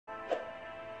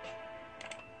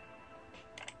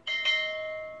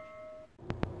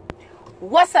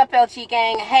What's up, LG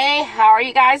Gang? Hey, how are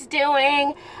you guys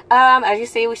doing? As you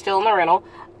see, we're still in the rental.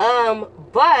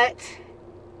 But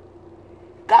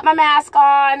got my mask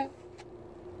on.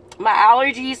 My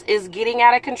allergies is getting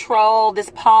out of control.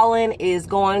 This pollen is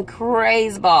going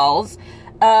crazy balls.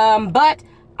 But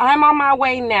I'm on my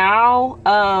way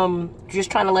now. Just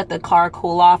trying to let the car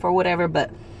cool off or whatever, but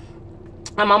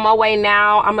I'm on my way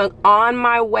now. I'm on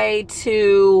my way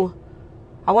to...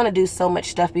 I want to do so much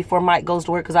stuff before Mike goes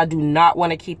to work because I do not want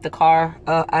to keep the car.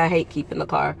 I hate keeping the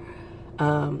car.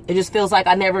 It just feels like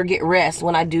I never get rest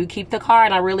when I do keep the car,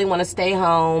 and I really want to stay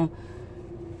home.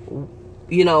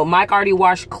 You know, Mike already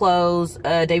washed clothes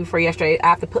day before yesterday. I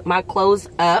have to put my clothes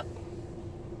up,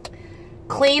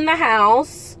 clean the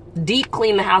house, deep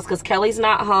clean the house because Kelly's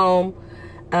not home,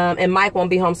 and Mike won't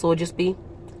be home, so it'll just be,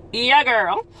 yeah,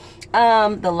 girl.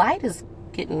 The light is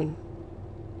getting...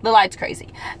 The light's crazy.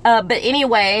 But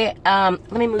anyway,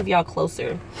 let me move y'all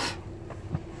closer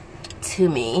to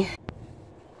me.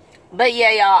 But yeah,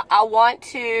 y'all, I want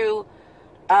to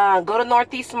go to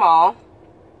Northeast Mall.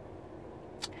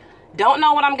 Don't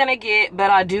know what I'm going to get,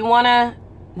 but I do want to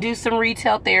do some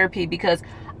retail therapy because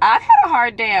I've had a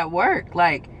hard day at work.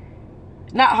 Like,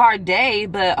 not hard day,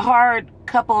 but hard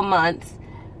couple of months.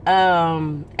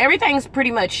 Everything's pretty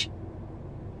much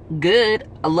good.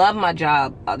 I love my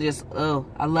job. I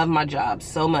love my job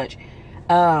so much.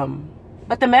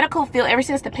 But the medical field, ever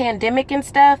since the pandemic and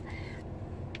stuff,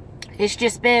 it's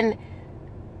just been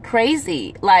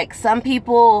crazy. Like, some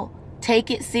people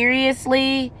take it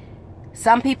seriously,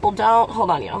 some people don't.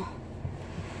 Hold on, y'all.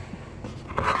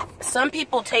 Some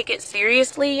people take it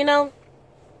seriously, you know,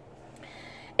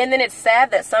 and then it's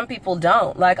sad that some people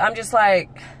don't. Like, I'm just like,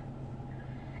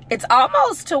 it's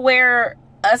almost to where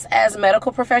us as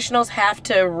medical professionals have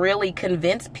to really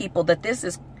convince people that this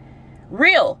is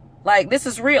real. Like, this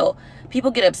is real. People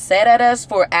get upset at us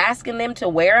for asking them to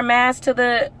wear a mask to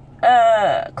the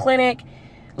clinic.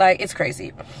 Like, it's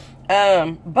crazy.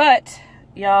 But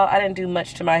y'all, I didn't do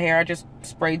much to my hair. I just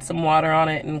sprayed some water on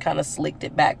it and kind of slicked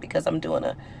it back because I'm doing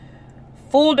a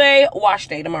full day wash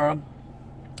day tomorrow.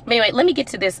 Anyway, let me get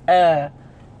to this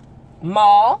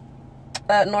mall.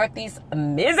 Northeast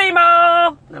Mizzy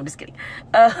Mall. No, I'm just kidding.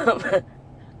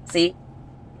 See?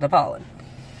 The pollen.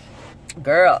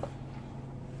 Girl.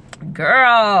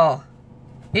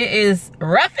 It is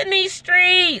rough in these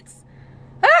streets.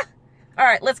 Ah!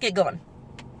 Alright, let's get going.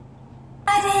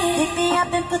 Alright,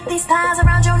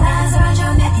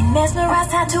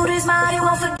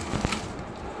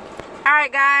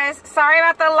 guys. Sorry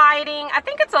about the lighting. I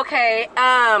think it's okay.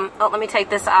 Oh, let me take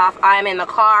this off. I'm in the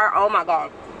car. Oh my god.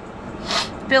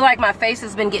 I feel like my face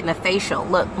has been getting a facial.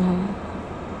 Look.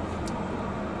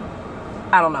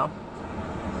 I don't know.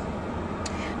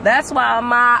 That's why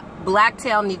my black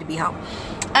tail need to be home.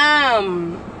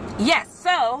 Yes,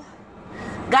 so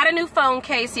got a new phone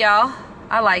case, y'all.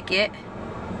 I like it.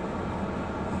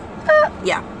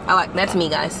 Yeah, I like, that's me,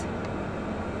 guys.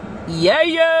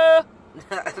 Yeah.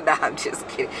 Nah, I'm just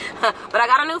kidding. But I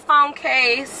got a new phone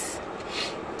case.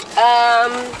 I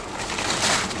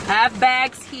have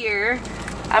bags here.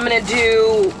 I'm gonna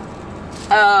do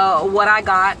what I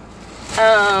got.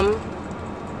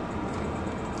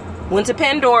 Went to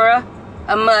Pandora,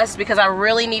 a must, because I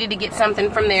really needed to get something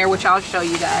from there, which I'll show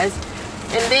you guys.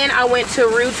 And then I went to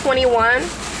Rue 21,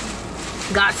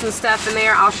 got some stuff in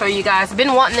there. I'll show you guys.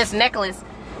 Been wanting this necklace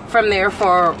from there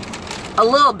for a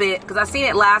little bit because I seen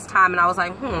it last time and I was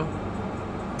like,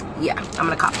 yeah, I'm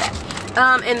gonna cop that.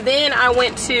 And then I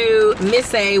went to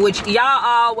Miss A, which y'all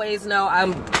always know I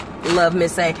love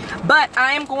Miss A, but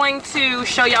I am going to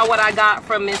show y'all what I got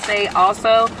from Miss A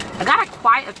also. I got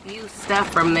quite a few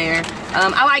stuff from there.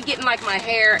 I like getting like my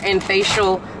hair and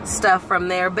facial stuff from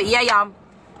there. But yeah, y'all,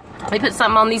 let me put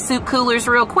something on these soup coolers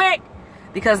real quick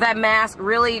because that mask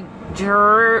really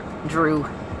dried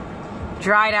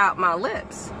out my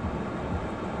lips.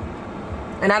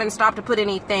 And I didn't stop to put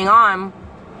anything on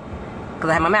because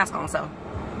I had my mask on, so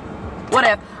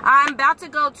whatever. I'm about to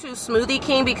go to Smoothie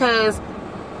King because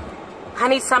I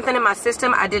need something in my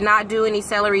system. I did not do any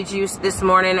celery juice this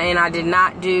morning, and I did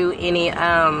not do any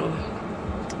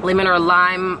lemon or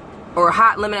lime or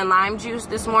hot lemon and lime juice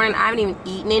this morning. I haven't even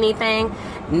eaten anything.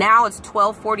 Now it's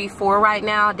 12:44 right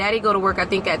now. Daddy go to work I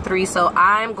think at 3, so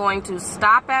I'm going to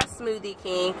stop at Smoothie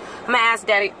King. I'm gonna ask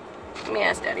Daddy. Let me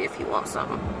ask Daddy if he wants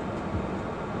something.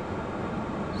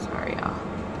 Sorry, y'all.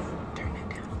 Turn that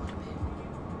down a little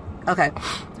bit. Okay,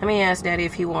 let me ask Daddy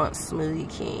if he wants Smoothie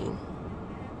King.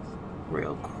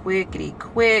 Real quickity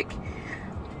quick.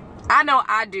 I know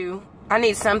I do. I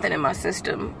need something in my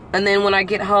system. And then when I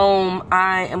get home,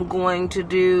 I am going to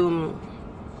do,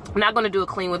 I'm not going to do a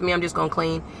clean with me. I'm just going to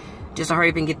clean. just to hurry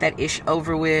up and get that ish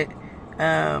over with.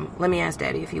 Let me ask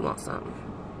Daddy if he wants something.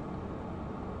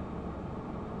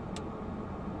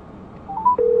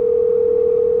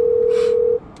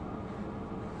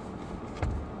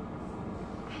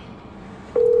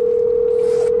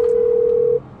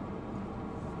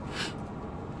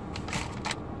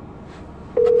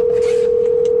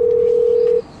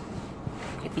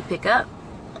 If he pick up.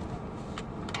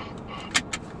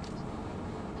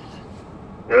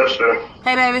 Yes, sir.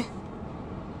 Hey, baby.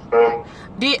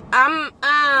 I'm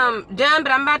done,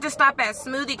 but I'm about to stop at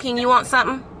Smoothie King. You want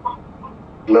something?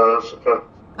 No, that's okay.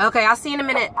 Okay, I'll see you in a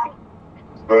minute.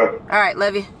 All right. All right,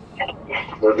 love you.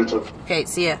 Love you too. Okay,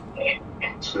 see ya.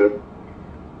 See ya.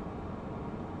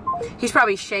 He's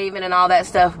probably shaving and all that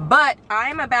stuff, but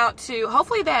I'm about to,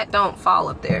 hopefully that don't fall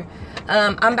up there.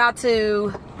 I'm about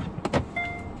to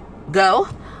go.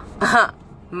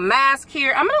 Mask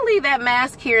here. I'm gonna leave that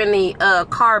mask here in the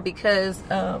car because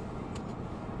I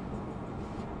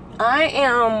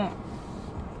am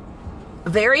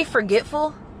very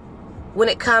forgetful when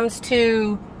it comes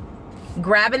to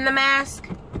grabbing the mask.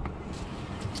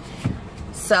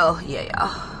 So yeah,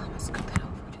 y'all. Let's scoot that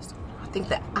over. I think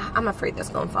that I'm afraid that's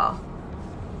gonna fall.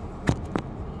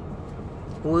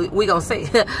 We gonna see.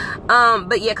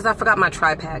 But yeah, because I forgot my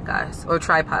tripod, guys, or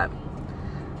tripod.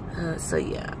 So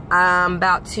yeah, I'm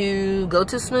about to go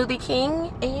to Smoothie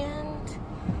King and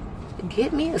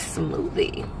get me a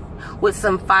smoothie with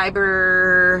some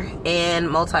fiber and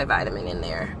multivitamin in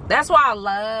there. That's why I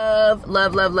love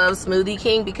Smoothie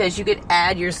King, because you could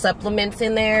add your supplements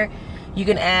in there. You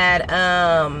can add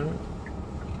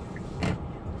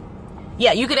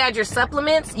yeah, you could add your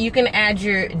supplements, you can add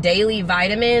your daily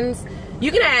vitamins,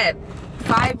 you can add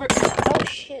fiber. Oh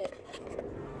shit,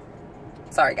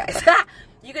 sorry guys.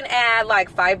 You can add like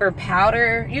fiber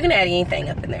powder. You can add anything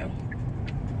up in there.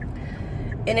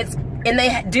 And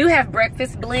they do have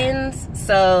breakfast blends.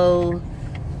 So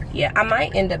yeah, I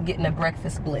might end up getting a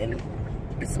breakfast blend.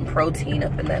 Get some protein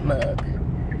up in that mug.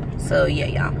 So yeah,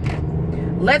 y'all.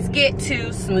 Let's get to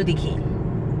Smoothie King.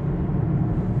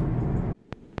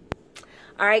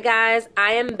 All right, guys,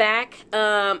 I am back.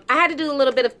 I had to do a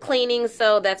little bit of cleaning,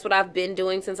 so that's what I've been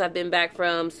doing since I've been back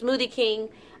from Smoothie King.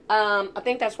 I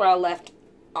think that's where I left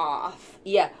off.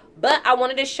 Yeah, but I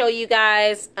wanted to show you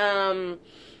guys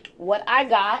what I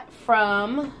got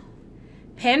from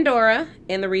Pandora,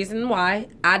 and the reason why.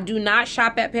 I do not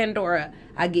shop at Pandora.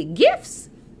 I get gifts.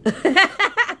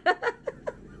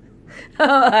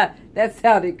 Oh, that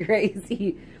sounded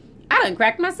crazy. I done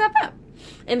cracked myself up.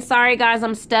 And sorry guys,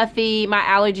 I'm stuffy. My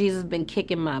allergies have been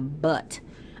kicking my butt.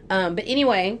 But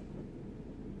anyway,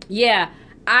 yeah,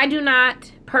 I do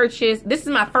not purchase. This is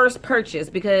my first purchase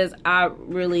because I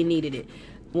really needed it.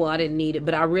 Well, I didn't need it,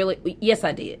 but yes,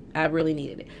 I did. I really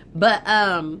needed it. But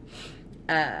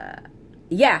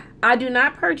yeah, I do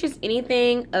not purchase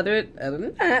anything other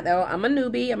than that. Though I'm a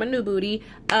newbie, I'm a new booty.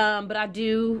 But I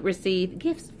do receive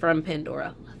gifts from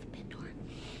Pandora. Love Pandora.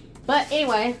 But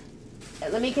anyway,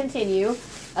 let me continue.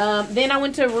 Then I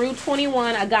went to Rue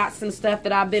 21. I got some stuff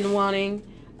that I've been wanting.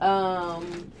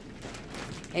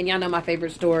 And y'all know my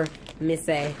favorite store, Miss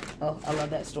A. Oh, I love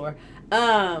that store.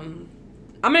 I'm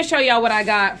going to show y'all what I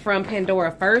got from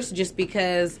Pandora first, just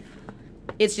because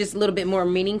it's just a little bit more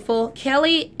meaningful.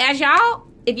 Kelly, if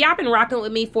y'all been rocking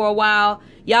with me for a while,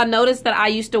 y'all noticed that I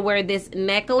used to wear this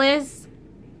necklace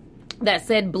that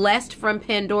said Blessed from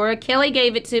Pandora. Kelly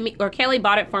gave it to me, or Kelly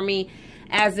bought it for me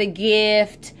as a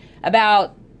gift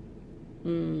about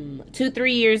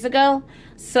 2-3 years ago.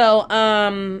 So,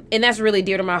 and that's really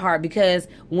dear to my heart, because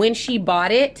when she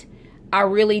bought it, I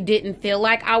really didn't feel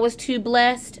like I was too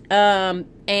blessed.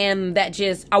 And that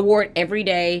just, I wore it every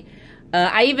day.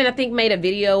 I think made a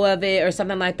video of it or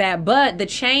something like that, but the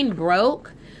chain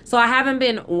broke. So I haven't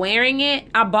been wearing it.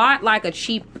 I bought like a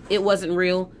cheap, it wasn't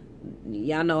real.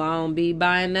 Y'all know I don't be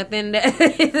buying nothing that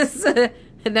is,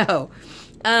 no.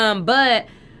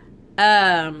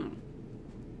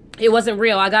 It wasn't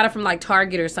real. I got it from like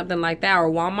Target or something like that, or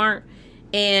Walmart,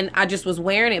 and I just was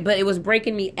wearing it, but it was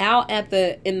breaking me out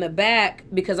in the back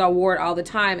because I wore it all the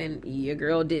time, and your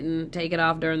girl didn't take it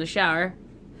off during the shower.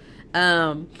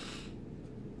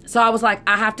 So I was like,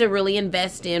 I have to really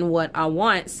invest in what I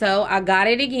want. So I got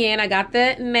it again. I got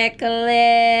the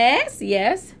necklace.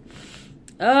 Yes.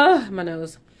 Oh, my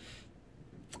nose.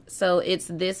 So it's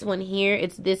this one here.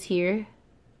 It's this here.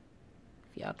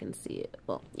 If y'all can see it.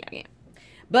 Well, yeah, I can.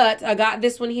 But I got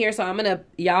this one here. So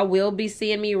y'all will be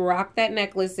seeing me rock that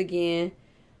necklace again.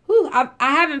 Whew, I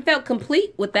haven't felt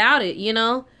complete without it, you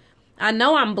know. I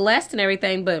know I'm blessed and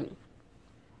everything, but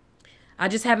I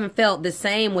just haven't felt the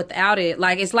same without it.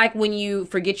 Like, it's like when you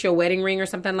forget your wedding ring or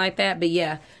something like that. But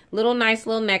yeah, nice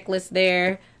little necklace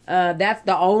there. That's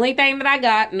the only thing that I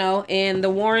got. No, and the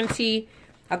warranty,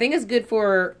 I think it's good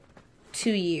for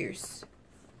 2 years.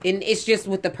 And it's just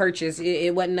with the purchase.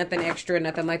 It wasn't nothing extra,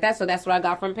 nothing like that. So that's what I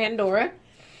got from Pandora.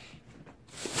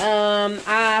 From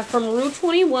Rue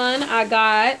 21, I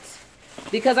got,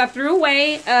 because I threw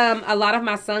away a lot of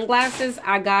my sunglasses,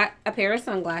 I got a pair of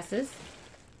sunglasses.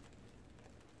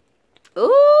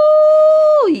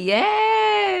 Ooh,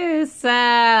 yes.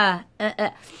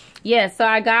 Yeah, so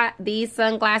I got these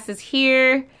sunglasses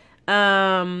here.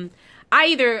 I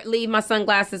either leave my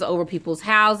sunglasses over people's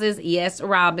houses. Yes,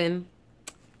 Robin.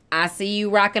 I see you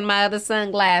rocking my other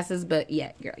sunglasses, but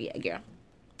yeah, girl.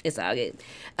 It's all good.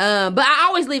 But I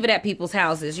always leave it at people's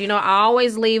houses. You know, I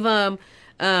always leave them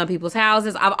people's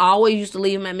houses. I've always used to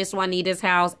leave them at Miss Juanita's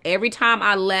house. Every time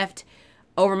I left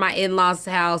over my in-laws'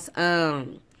 house,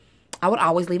 I would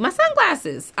always leave my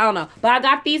sunglasses. I don't know. But I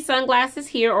got these sunglasses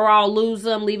here, or I'll lose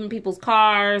them, leaving people's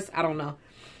cars. I don't know.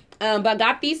 But I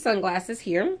got these sunglasses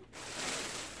here.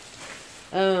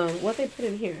 What they put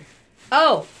in here?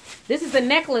 Oh, this is the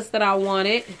necklace that I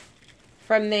wanted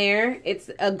from there.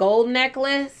 It's a gold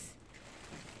necklace.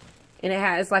 And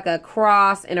it's like a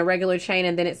cross and a regular chain,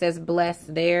 and then it says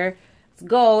blessed there. It's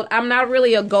gold. I'm not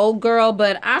really a gold girl,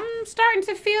 but I'm starting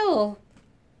to feel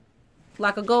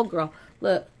like a gold girl.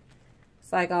 Look.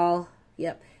 It's like all,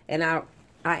 yep. And I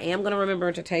am going to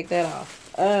remember to take that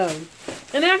off. And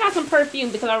then I got some perfume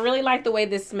because I really like the way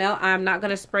this smells. I'm not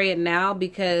going to spray it now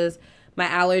because my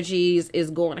allergies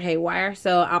is going haywire.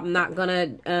 So I'm not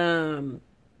going to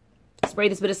spray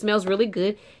this, but it smells really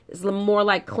good. It's a little more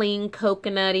like clean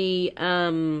coconutty,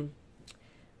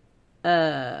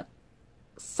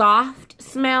 soft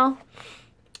smell.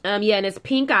 Yeah, and it's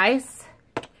pink ice,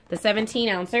 the 17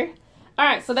 ouncer. All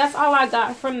right, so that's all I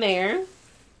got from there.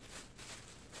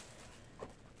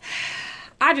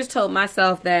 I just told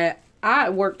myself that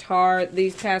I worked hard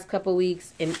these past couple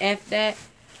weeks, and F that.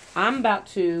 I'm about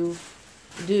to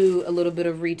do a little bit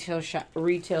of retail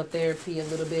therapy a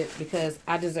little bit because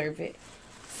I deserve it.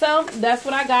 So that's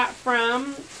what I got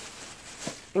from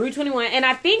Rue 21. And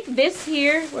I think this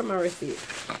here, where's my receipt?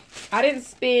 I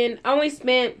only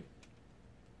spent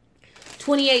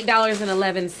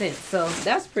 $28.11. So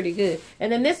that's pretty good.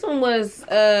 And then this one was,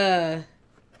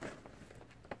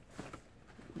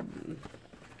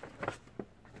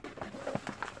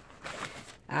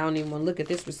 I don't even want to look at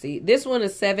this receipt. This one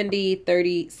is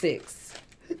 $70.36.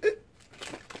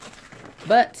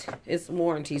 But it's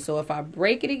warranty. So if I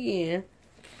break it again,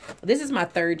 this is my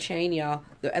third chain, y'all.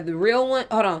 The real one,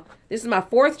 hold on. This is my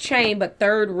fourth chain, but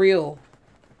third real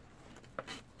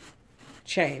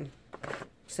chain.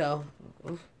 So,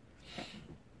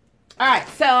 alright.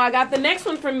 So I got the next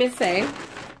one from Miss A.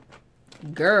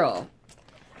 Girl.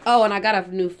 Oh, and I got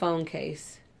a new phone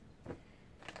case.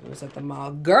 It was at the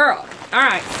mall. Girl.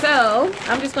 Alright, so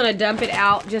I'm just going to dump it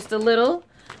out just a little.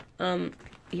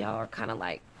 Y'all are kind of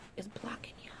like, it's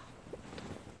blocking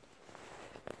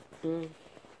y'all.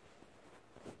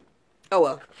 Oh,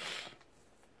 well.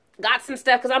 Got some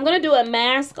stuff, because I'm going to do a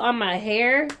mask on my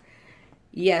hair.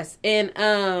 Yes, and,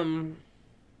 I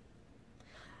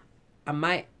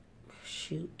might,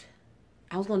 shoot.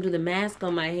 I was going to do the mask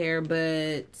on my hair,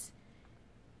 but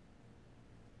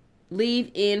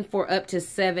leave in for up to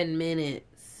 7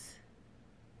 minutes.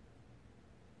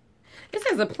 It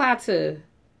says apply to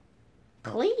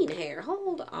clean hair.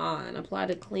 Hold on. Apply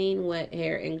to clean, wet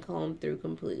hair and comb through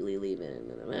completely. Leave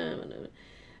it.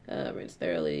 Rinse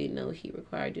thoroughly. No heat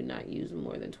required. Do not use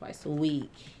more than twice a week.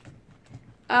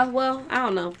 Well, I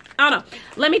don't know.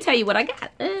 Let me tell you what I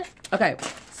got. Okay.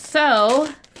 So,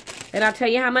 and I'll tell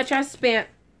you how much I spent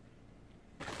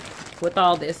with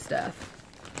all this stuff.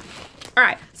 All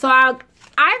right, so I've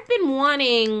been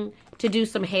wanting to do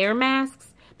some hair masks.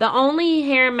 The only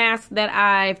hair mask that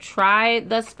I've tried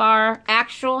thus far,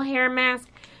 actual hair mask,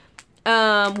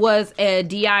 was a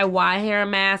DIY hair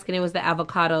mask, and it was the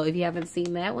avocado. If you haven't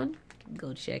seen that one,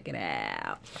 go check it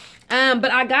out.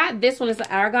 But I got this one. It's the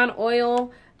argan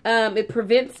oil. It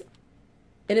prevents,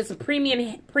 and it's a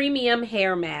premium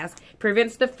hair mask.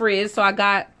 Prevents the frizz. So I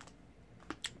got,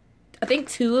 I think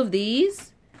 2 of these.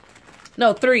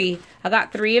 No, 3. I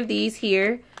got 3 of these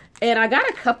here. And I got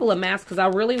a couple of masks because I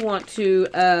really want to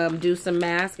do some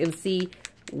masks and see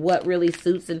what really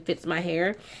suits and fits my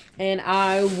hair. And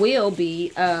I will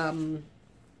be vlogging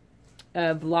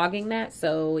that.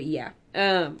 So, yeah.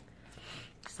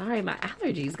 Sorry, my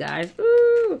allergies, guys.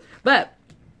 Ooh. But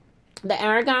the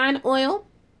argan oil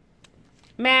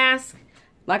mask,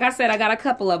 like I said, I got a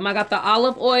couple of them. I got the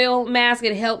olive oil mask.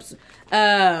 It helps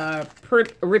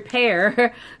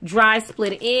repair dry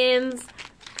split ends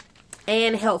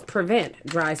and helps prevent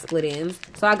dry split ends.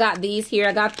 So I got these here.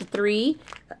 I got the 3.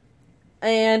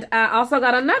 And I also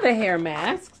got another hair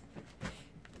mask.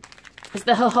 It's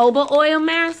the jojoba oil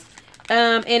mask.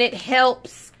 And it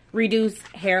helps reduce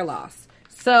hair loss.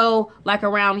 So like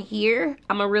around here,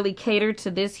 I'm going to really cater to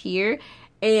this here.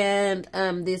 And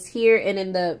this here. And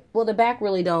in the back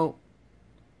really don't,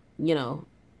 you know,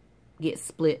 get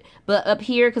split. But up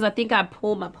here, because I think I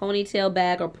pull my ponytail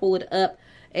back or pull it up.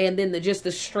 And then just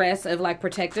the stress of like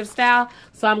protective style.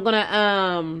 So I'm going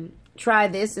to try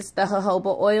this. It's the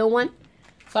jojoba oil one.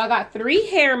 So I got 3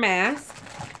 hair masks.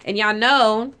 And y'all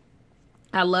know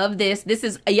I love this. This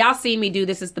is, y'all seen me do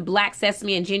this. It's the black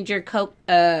sesame and ginger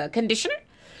conditioner.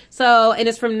 So, and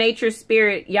it's from Nature's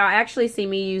Spirit. Y'all actually see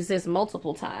me use this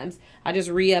multiple times. I just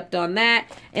re-upped on that.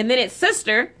 And then its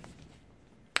sister,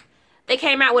 they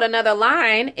came out with another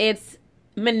line. It's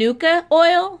Manuka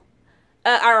oil.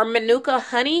 Our Manuka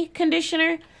honey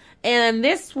conditioner. And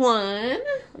this one,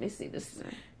 let me see this.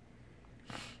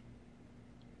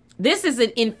 This is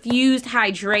an infused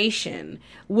hydration,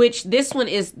 which this one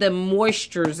is the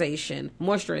moisturization.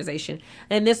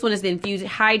 And this one is the infused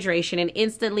hydration and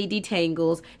instantly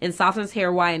detangles and softens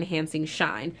hair while enhancing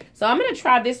shine. So I'm going to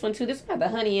try this one too. This one has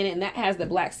the honey in it and that has the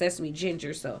black sesame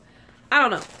ginger. So I don't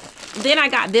know. Then I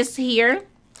got this here.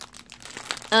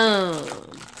 A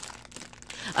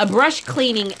brush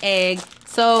cleaning egg.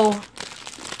 So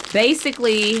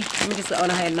basically, let me just go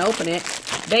ahead and open it.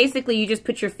 Basically, you just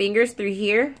put your fingers through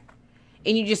here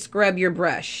and you just scrub your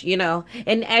brush, you know.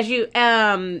 And as you,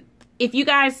 if you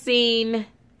guys seen,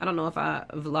 I don't know if I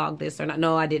vlogged this or not.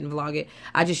 No, I didn't vlog it.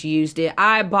 I just used it.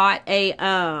 I bought a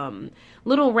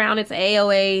little round, it's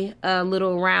AOA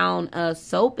little round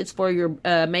soap. It's for your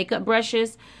makeup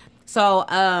brushes. So,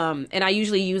 and I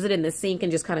usually use it in the sink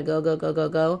and just kind of go.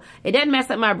 It doesn't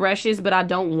mess up my brushes, but I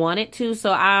don't want it to.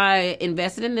 So I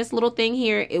invested in this little thing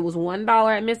here. It was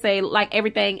 $1 at Miss A. Like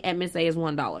everything at Miss A is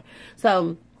 $1.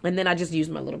 So, and then I just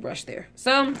used my little brush there.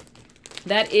 So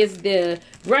that is the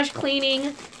brush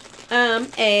cleaning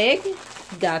egg.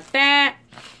 Got that.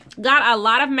 Got a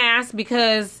lot of masks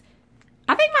because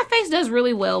I think my face does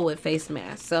really well with face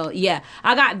masks. So yeah,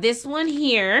 I got this one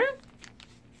here.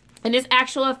 And this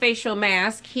actual facial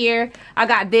mask here, I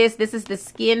got this. This is the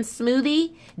Skin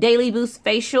Smoothie Daily Boost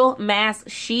Facial Mask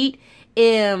Sheet.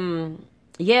 Yeah,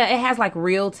 it has like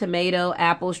real tomato,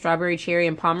 apple, strawberry, cherry,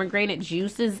 and pomegranate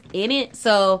juices in it.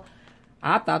 So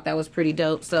I thought that was pretty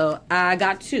dope. So I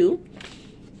got 2.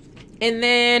 And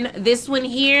then this one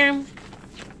here,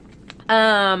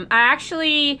 I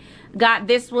actually got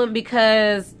this one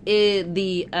because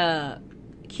the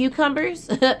cucumbers.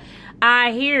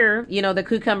 I hear, you know, the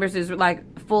cucumbers is like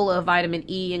full of vitamin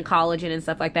E and collagen and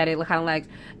stuff like that. It kind of like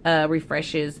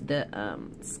refreshes the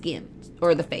skin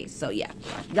or the face. So yeah,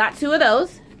 got 2 of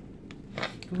those.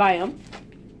 Buy them.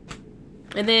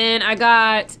 And then I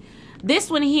got this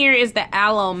one here is the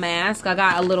aloe mask. I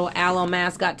got a little aloe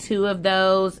mask. Got 2 of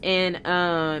those. And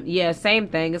yeah, same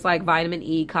thing. It's like vitamin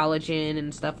E, collagen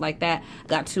and stuff like that.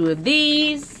 Got 2 of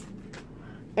these.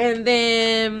 And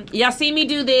then y'all see me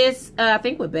do this, I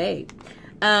think with Babe.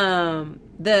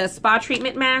 The spa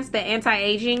treatment mask, the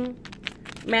anti-aging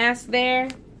mask there.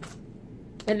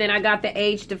 And then I got the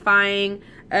age defying,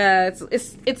 it's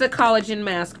a collagen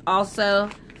mask also.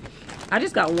 I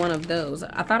just got 1 of those.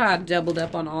 I thought I doubled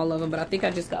up on all of them, but I think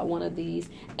I just got 1 of these.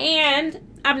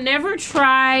 And I've never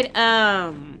tried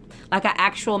like an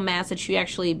actual mask that you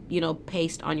actually, you know,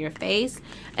 paste on your face.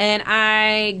 And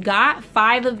I got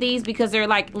 5 of these because they're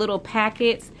like little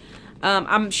packets.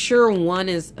 I'm sure 1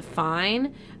 is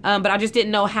fine. But I just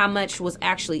didn't know how much was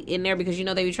actually in there because, you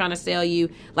know, they be trying to sell you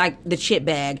like the chip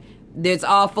bag. It's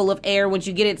all full of air. Once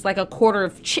you get it, it's like a quarter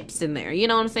of chips in there. You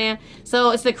know what I'm saying? So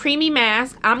it's the creamy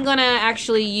mask. I'm going to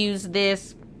actually use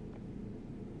this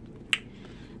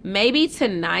maybe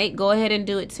tonight. Go ahead and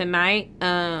do it tonight.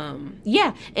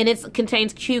 Yeah, and it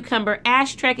contains cucumber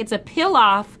extract. It's a peel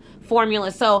off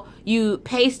formula, so you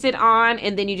paste it on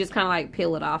and then you just kind of like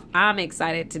peel it off. I'm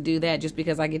excited to do that just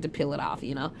because I get to peel it off,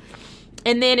 you know.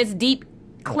 And then it's deep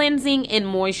cleansing and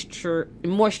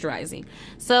moisturizing.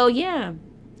 So yeah,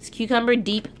 it's cucumber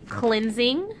deep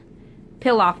cleansing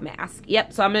peel off mask.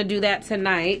 Yep, so I'm gonna do that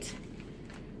tonight.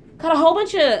 Got a whole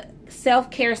bunch of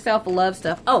self-care, self-love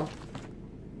stuff. Oh,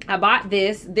 I bought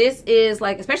this. This is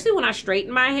like, especially when I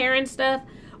straighten my hair and stuff,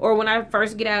 or when I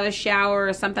first get out of the shower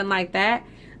or something like that,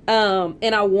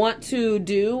 and I want to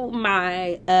do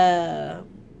my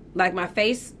like my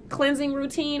face cleansing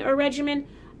routine or regimen.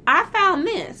 I found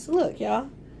this. Look, y'all.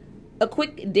 a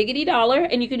quick diggity dollar,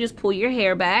 and you can just pull your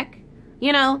hair back,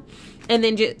 you know, and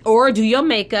then just, or do your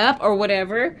makeup or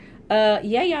whatever.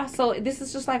 Yeah, y'all. So this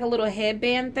is just like a little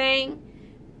headband thing.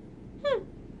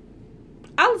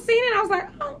 I was seeing it, I was like,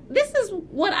 oh, this is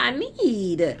what I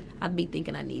need. I'd be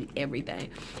thinking I need everything.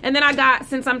 And then I got,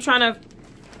 since I'm trying to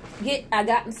get, I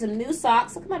got some new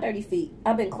socks. Look at my dirty feet.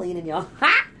 I've been cleaning, y'all.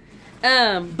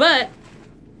 But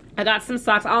I got some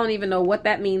socks. I don't even know what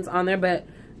that means on there, but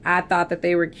I thought that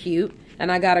they were cute.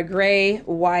 And I got a gray,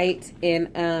 white,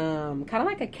 and kind of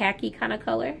like a khaki kind of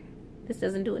color. This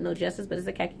doesn't do it no justice, but it's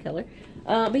a khaki color.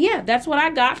 But yeah, that's what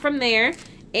I got from there.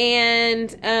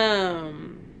 And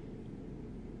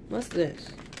what's this?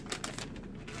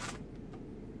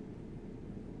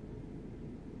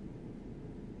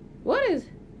 What is?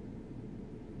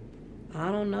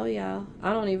 I don't know, y'all.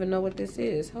 I don't even know what this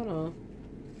is. Hold on.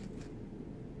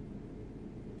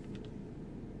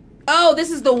 Oh,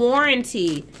 this is the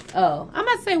warranty. Oh, I'm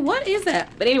about to say, what is that?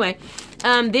 But anyway,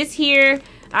 this here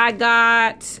I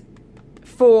got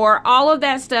for all of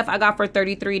that stuff. I got for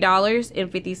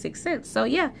 $33.56. So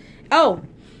yeah. Oh,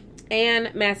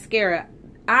 and mascara.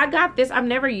 I got this. I've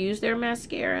never used their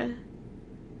mascara,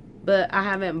 but I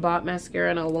haven't bought mascara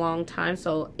in a long time.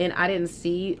 So, and I didn't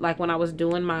see, like when I was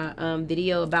doing my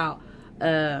video about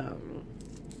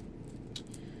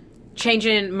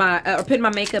changing my, or putting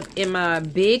my makeup in my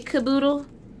big caboodle,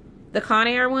 the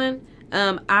Conair one.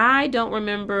 I don't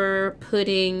remember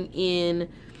putting in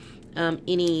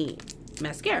any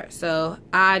mascara. So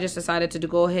I just decided to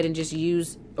go ahead and just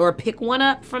use or pick one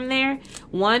up from there.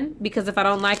 One, because if I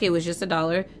don't like it, it was just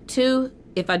 $1. Two,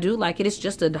 if I do like it, it's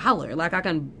just $1. Like I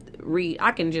can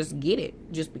just get it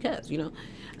just because, you know.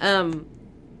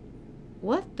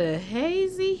 What the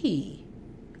hazy he?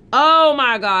 Oh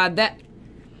my God, that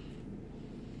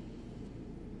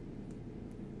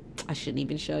I shouldn't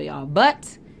even show y'all,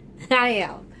 but I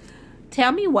am.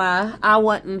 Tell me why I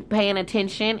wasn't paying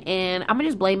attention, and I'm gonna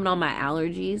just blame it on my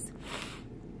allergies.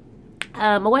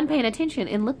 I wasn't paying attention,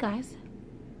 and look, guys.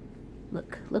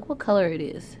 Look what color it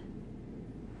is.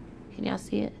 Can y'all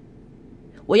see it?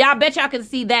 Well, y'all bet y'all can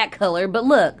see that color, but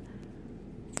look.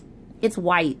 It's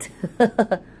white.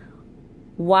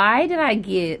 Why did I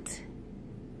get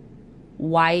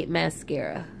white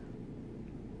mascara?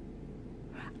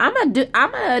 I'm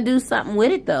gonna do something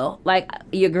with it though. Like,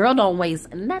 your girl don't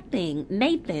waste nothing.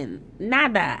 Nathan.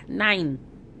 Nada. Nine.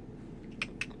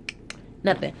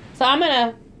 Nothing. So I'm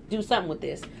gonna do something with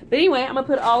this. But anyway, I'm gonna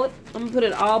put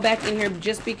it all back in here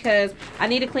just because I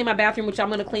need to clean my bathroom, which I'm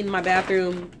gonna clean my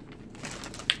bathroom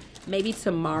maybe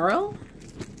tomorrow.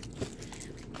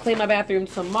 Clean my bathroom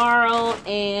tomorrow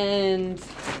and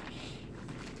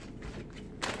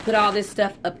put all this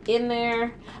stuff up in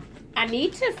there. I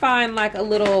need to find like a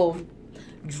little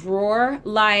drawer,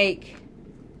 like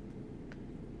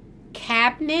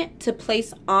cabinet to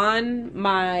place on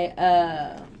my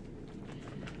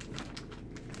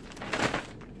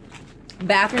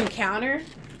bathroom counter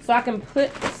so I can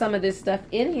put some of this stuff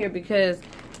in here, because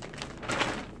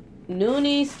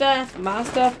Noonie stuff, my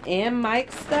stuff, and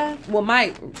Mike's stuff. Well,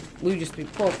 Mike, we just be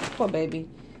poor baby.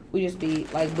 We just be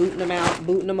like booting them out,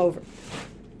 booting them over.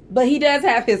 But he does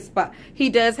have his spot. He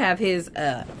does have his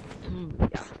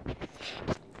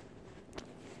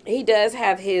he does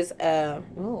have his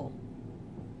oh,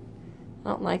 I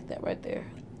don't like that right there.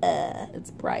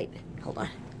 It's bright. Hold on.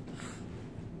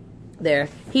 There.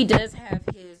 He does have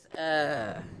his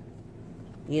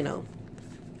you know,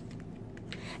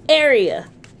 area.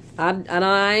 I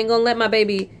ain't gonna let my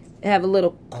baby have a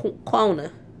little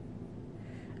corner.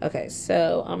 Okay,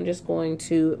 so I'm just going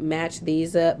to match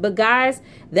these up. But guys,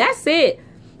 that's it.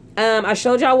 I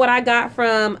showed y'all what I got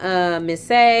from Miss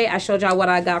A. I showed y'all what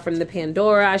I got from the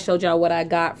Pandora. I showed y'all what I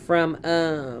got from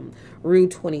Rue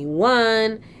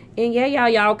 21. And yeah,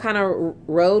 y'all kind of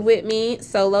rode with me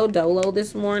solo dolo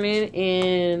this morning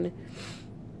and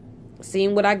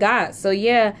seeing what I got. So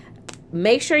yeah,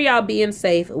 make sure y'all being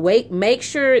safe. Make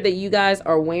sure that you guys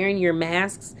are wearing your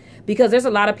masks, because there's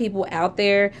a lot of people out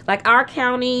there. Like our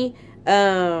county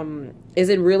isn't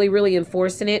really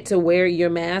enforcing it to wear your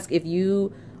mask. If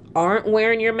you aren't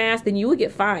wearing your mask, then you would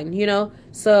get fined, you know.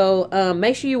 So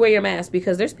make sure you wear your mask,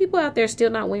 because there's people out there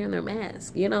still not wearing their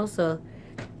mask, you know. So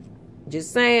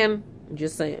just saying.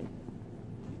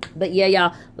 But yeah,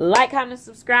 y'all, like, comment,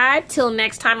 subscribe. Till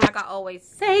next time, like I always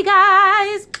say,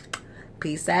 guys,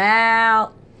 peace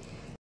out.